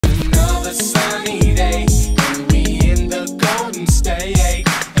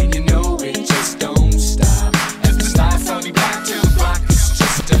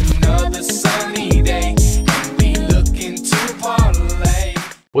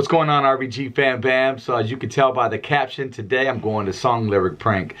What's going on, RBG fam bam? So as you can tell by the caption, today I'm going to song lyric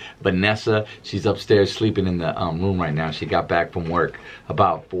prank Vanessa. She's upstairs sleeping in the room right now. She got back from work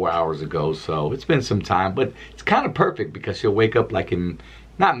about 4 hours ago, so it's been some time, but it's kind of perfect because she'll wake up like in,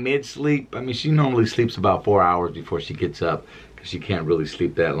 not mid-sleep. I mean, she normally sleeps about 4 hours before she gets up because she can't really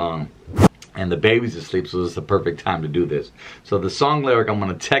sleep that long. And the baby's asleep, so this is the perfect time to do this. So the song lyric I'm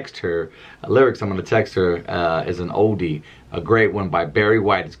going to text her, is an oldie, a great one by Barry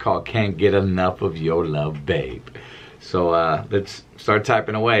White. It's called Can't Get Enough of Your Love, Babe. So let's start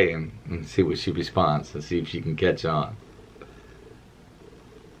typing away and see what she responds and see if she can catch on.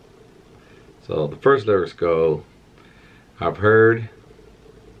 So the first lyrics go, I've heard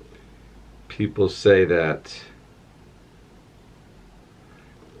people say that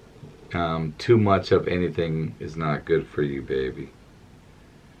too much of anything is not good for you, baby.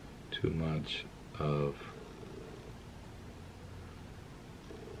 Too much of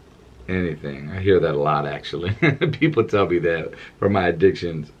anything. I hear that a lot, actually. People tell me that for my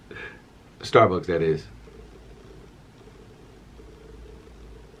addictions. Starbucks, that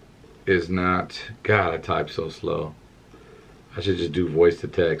is not. God, I type so slow. I should just do voice to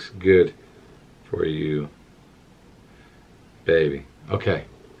text. Good for you, baby. Okay.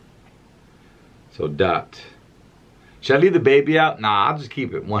 So dot. Should I leave the baby out? Nah, I'll just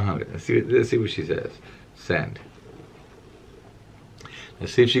keep it 100. Let's see what she says. Send.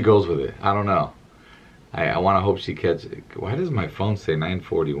 Let's see if she goes with it. I don't know. I want to hope she catches it. Why does my phone say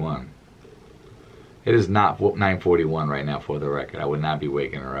 9:41? It is not 9:41 right now, for the record. I would not be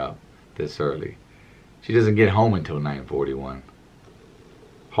waking her up this early. She doesn't get home until 9:41.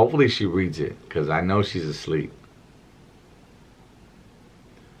 Hopefully she reads it, because I know she's asleep.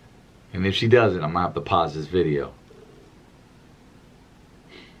 And if she doesn't, I'm going to have to pause this video.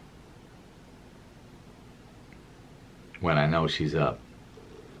 When I know she's up.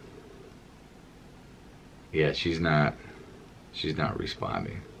 Yeah, she's not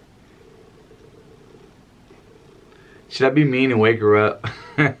responding. Should I be mean and wake her up?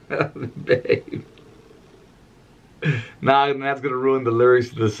 Babe. Nah, that's going to ruin the lyrics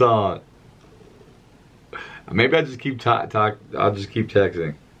of the song. Maybe I just keep I'll just keep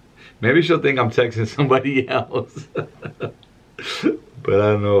texting. Maybe she'll think I'm texting somebody else. But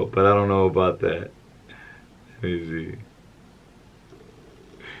I don't know about that. Let me see.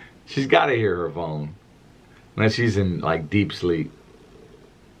 She's got to hear her phone. Unless she's in like deep sleep.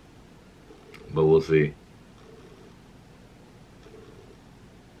 But we'll see.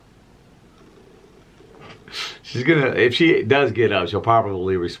 She's gonna, if she does get up, she'll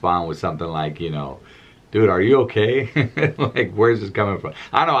probably respond with something like, you know, dude, are you okay? Like, where's this coming from?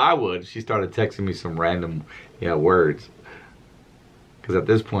 I know I would. She started texting me some random, words. Because at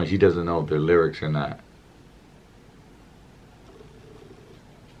this point, she doesn't know if they're lyrics or not.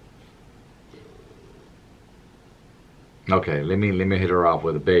 Okay, let me hit her off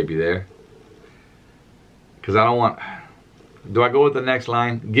with a baby there. Because I don't want... Do I go with the next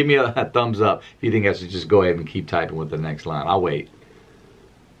line? Give me a thumbs up if you think I should just go ahead and keep typing with the next line. I'll wait.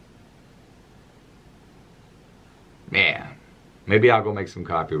 Man, maybe I'll go make some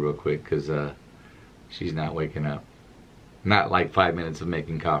coffee real quick because she's not waking up. Not like 5 minutes of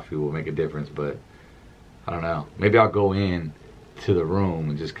making coffee will make a difference, but I don't know. Maybe I'll go in to the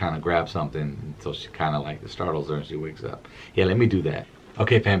room and just kind of grab something until she kind of like startles her and she wakes up. Yeah, let me do that.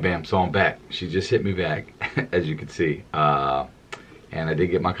 Okay, fam bam, so I'm back. She just hit me back, as you can see. And I did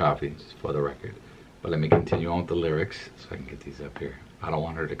get my coffee, just for the record. But let me continue on with the lyrics so I can get these up here. I don't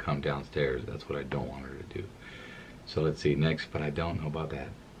want her to come downstairs. That's what I don't want her to do. So let's see, next, but I don't know about that.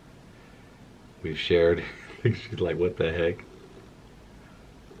 We've shared, she's like, what the heck?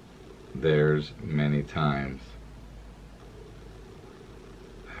 There's many times.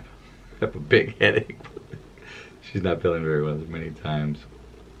 I have a big headache. She's not feeling very well. There's many times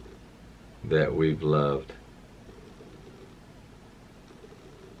that we've loved.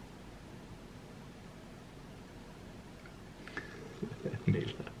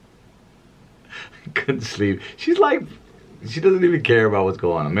 Couldn't sleep. She's like, she doesn't even care about what's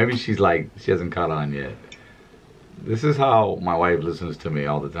going on. Maybe she's like, she hasn't caught on yet. This is how my wife listens to me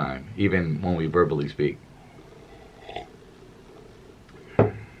all the time, even when we verbally speak.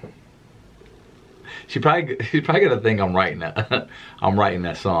 She's probably gonna think I'm writing that I'm writing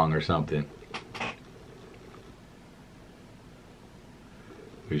that song or something.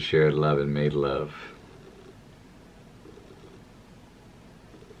 We shared love and made love.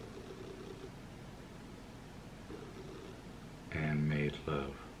 And made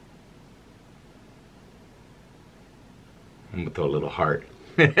love. I'm gonna throw a little heart.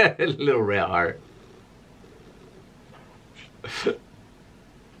 A little red heart.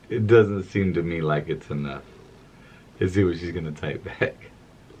 It doesn't seem to me like it's enough. Let's see what she's gonna type back.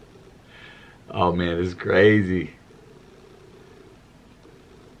 Oh man, it's crazy.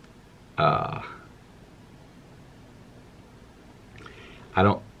 I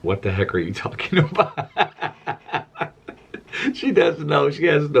don't. What the heck are you talking about? She doesn't know. She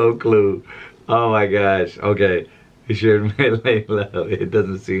has no clue. Oh my gosh. Okay. You should make love. It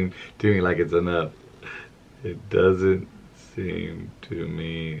doesn't seem to me like it's enough. It doesn't seem to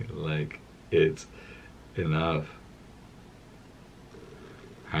me like it's enough.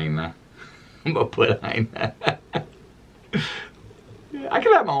 Heina. I'm gonna put Heina. I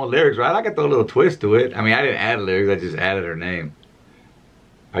can have my own lyrics, right? I can throw a little twist to it. I mean, I didn't add lyrics. I just added her name.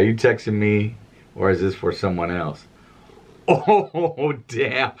 Are you texting me, or is this for someone else? Oh,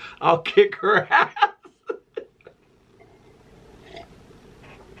 damn. I'll kick her ass.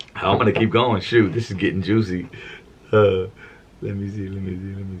 I'm going to keep going. Shoot, this is getting juicy. Let me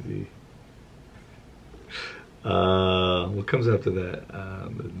see. What comes after that?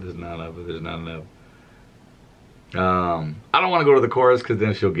 There's not enough. I don't want to go to the chorus because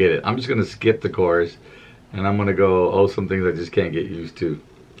then she'll get it. I'm just going to skip the chorus. And I'm going to go, oh, some things I just can't get used to.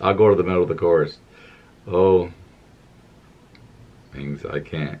 I'll go to the middle of the chorus. Oh, things I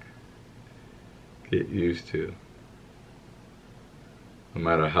can't get used to. No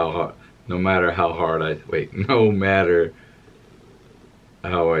matter how hard I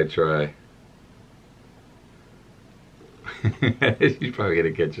try. She's probably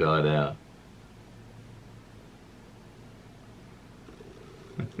gonna catch all that.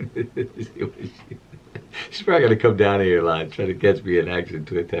 She's probably gonna come down here live, try to catch me in action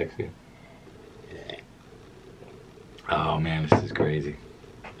to a text here. Oh man, this is crazy.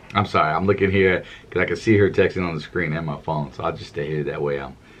 I'm sorry, I'm looking here because I can see her texting on the screen and my phone, so I'll just stay here that way.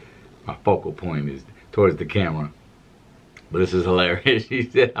 My focal point is towards the camera. But this is hilarious. She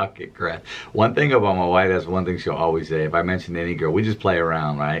said I'll get crap. One thing about my wife, that's one thing she'll always say. If I mention any girl, we just play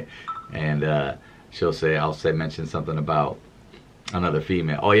around, right? And she'll say, mention something about another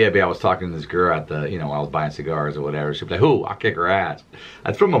female. Oh yeah, babe, I was talking to this girl at the, I was buying cigars or whatever. She'll be like, who? I'll kick her ass.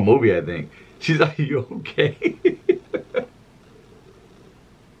 That's from a movie, I think. She's like, you okay?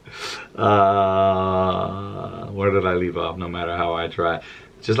 Where did I leave off? No matter how I try.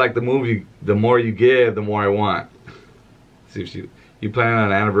 Just like the movie, the more you give, the more I want. See if you planning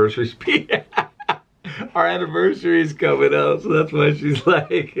on an anniversary speech? Our anniversary is coming up, so that's why she's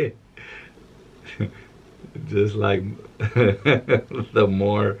like, just like the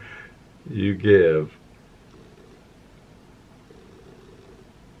more you give,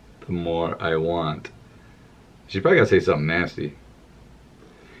 the more I want. She's probably gonna say something nasty.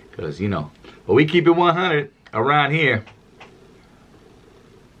 Because, but we keep it 100 around here.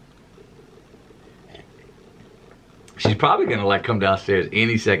 She's probably going to, come downstairs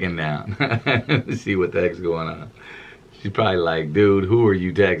any second now. See what the heck's going on. She's probably like, dude, who are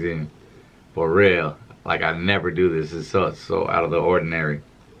you texting? For real. Like, I never do this. It's so out of the ordinary.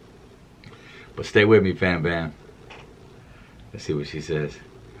 But stay with me, fam bam. Let's see what she says.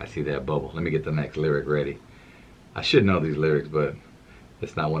 I see that bubble. Let me get the next lyric ready. I should know these lyrics, but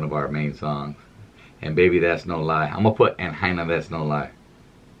it's not one of our main songs. And baby, that's no lie. I'm gonna put and Heina, that's no lie.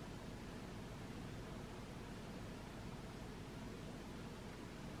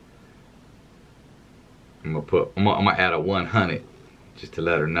 I'm gonna add a 100 just to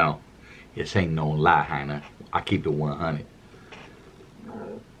let her know. This ain't no lie, Heina. I keep it 100.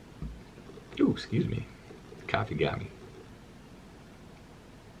 Ooh, excuse me. The coffee got me.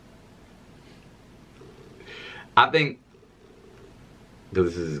 I think,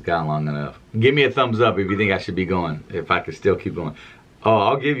 because this has gone long enough. Give me a thumbs up if you think I should be going. If I could still keep going. Oh,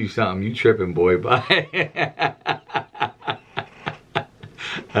 I'll give you something. You tripping, boy. Bye.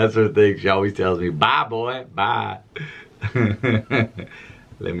 That's her thing. She always tells me, bye, boy. Bye.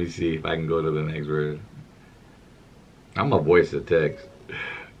 Let me see if I can go to the next word. I'm a voice of text.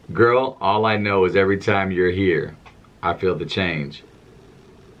 Girl, all I know is every time you're here, I feel the change.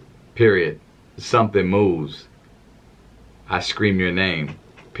 Period. Something moves. I scream your name,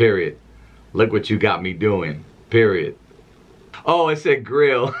 period. Look what you got me doing, period. Oh, it said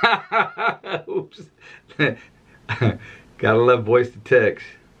grill. Oops. Gotta love voice to text.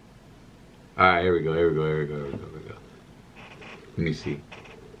 All right, here we go. Let me see.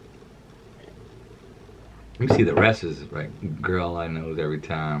 Let me see, the rest is right. Girl, I know every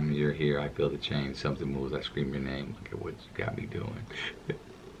time you're here, I feel the change. Something moves, I scream your name. Look at what you got me doing.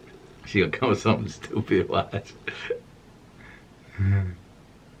 She gonna come with something stupid, watch.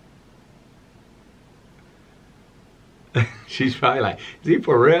 She's probably like, is he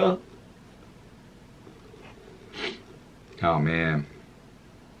for real? Oh man.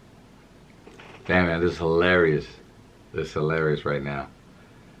 Damn, man, this is hilarious. This is hilarious right now.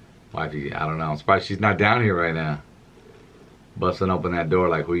 Wifey, I don't know. I'm surprised she's not down here right now. Busting open that door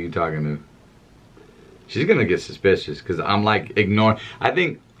like, who are you talking to? She's gonna get suspicious because I'm like ignoring. I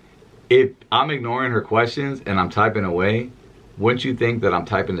think if I'm ignoring her questions and I'm typing away, wouldn't you think that I'm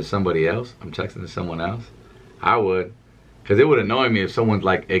typing to somebody else? I'm texting to someone else? I would. Because it would annoy me if someone's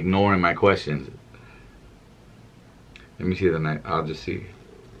like ignoring my questions. Let me see the night. I'll just see.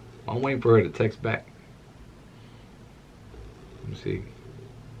 I'm waiting for her to text back. Let me see.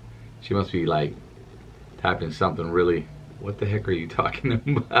 She must be like typing something really. What the heck are you talking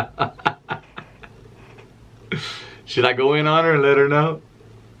about? Should I go in on her and let her know?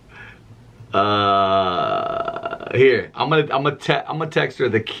 Here, I'm gonna text her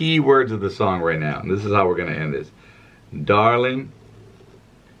the key words of the song right now. And this is how we're gonna end this. Darling,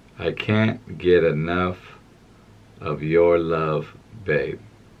 I can't get enough of your love, babe.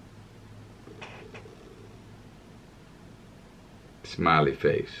 Smiley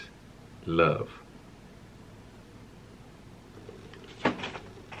face. Love.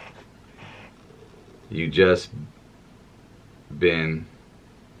 You just been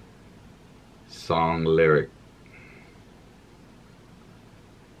song lyric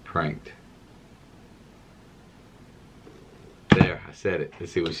pranked. There, I said it.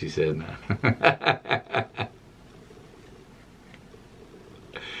 Let's see what she says now.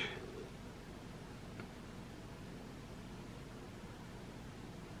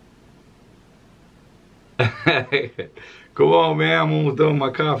 Come on, man. I'm almost done with my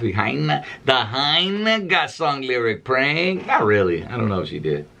coffee. The Heine got song lyric prank. Not really. I don't know if she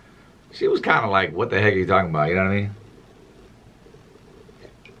did. She was kind of like, what the heck are you talking about? You know what I mean?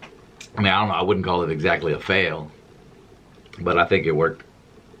 I don't know. I wouldn't call it exactly a fail. But I think it worked.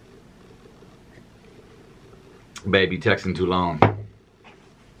 Baby, texting too long.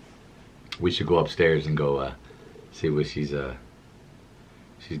 We should go upstairs and go see what she's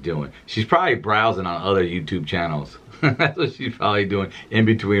doing. She's probably browsing on other YouTube channels. That's what she's probably doing in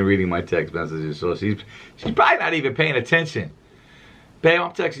between reading my text messages. So she's probably not even paying attention. Babe,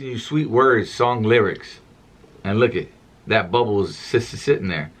 I'm texting you sweet words, song lyrics. And look at that bubble is sitting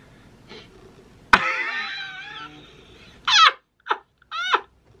there.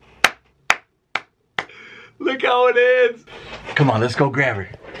 Look how it is. Come on, let's go grab her.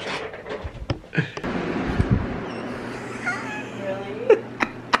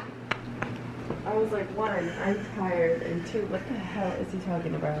 I was like, one, I'm tired, and two, what the hell is he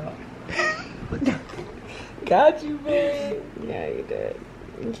talking about? Got you, babe. Yeah, you did.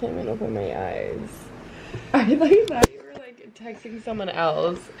 You can't even open my eyes. I thought you were like texting someone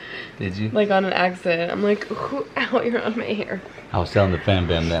else. Did you? Like on an accident. I'm like, ow, you're on my hair. I was telling the fan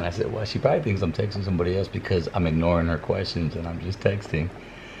bam then, I said, well, she probably thinks I'm texting somebody else because I'm ignoring her questions and I'm just texting.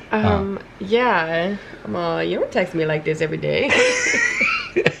 Yeah. Well, you don't text me like this every day.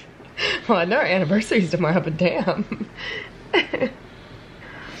 Well, I know our anniversary's tomorrow, but damn.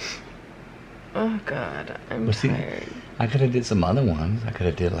 Oh God, I'm tired. I could have did some other ones. I could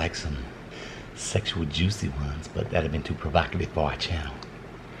have did like some sexual juicy ones, but that'd have been too provocative for our channel.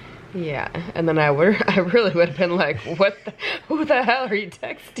 Yeah, and then I really would have been like, who the hell are you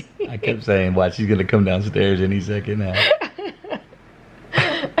texting? I kept saying, watch, she's gonna come downstairs any second now.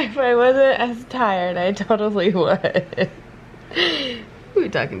 If I wasn't as tired, I totally would. Who are you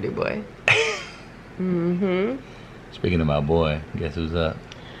talking to, boy? Mm-hmm. Speaking of my boy, guess who's up?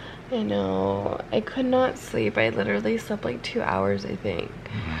 I know. I could not sleep. I literally slept like 2 hours, I think.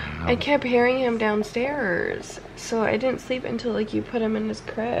 I kept hearing him downstairs. So I didn't sleep until like you put him in his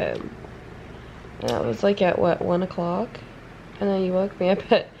crib. And that was like at what, 1 o'clock? And then you woke me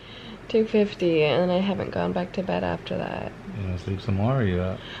up at 2:50, and then I haven't gone back to bed after that. You wanna sleep some more or are you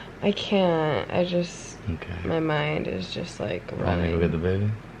up? I can't. I just, okay. My mind is just like running. Want me to go get the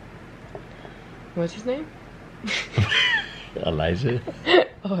baby? What's his name? Elijah.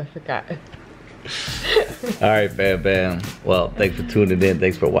 Oh, I forgot. Alright, Bam Bam. Well, thanks for tuning in.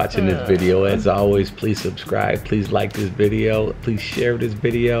 Thanks for watching this video. As always, please subscribe. Please like this video. Please share this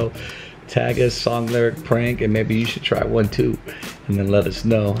video. Tag us, song lyric prank, and maybe you should try one too. And then let us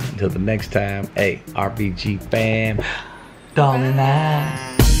know. Until the next time, hey, RBG fam. Darling,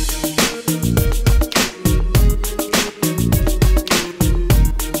 I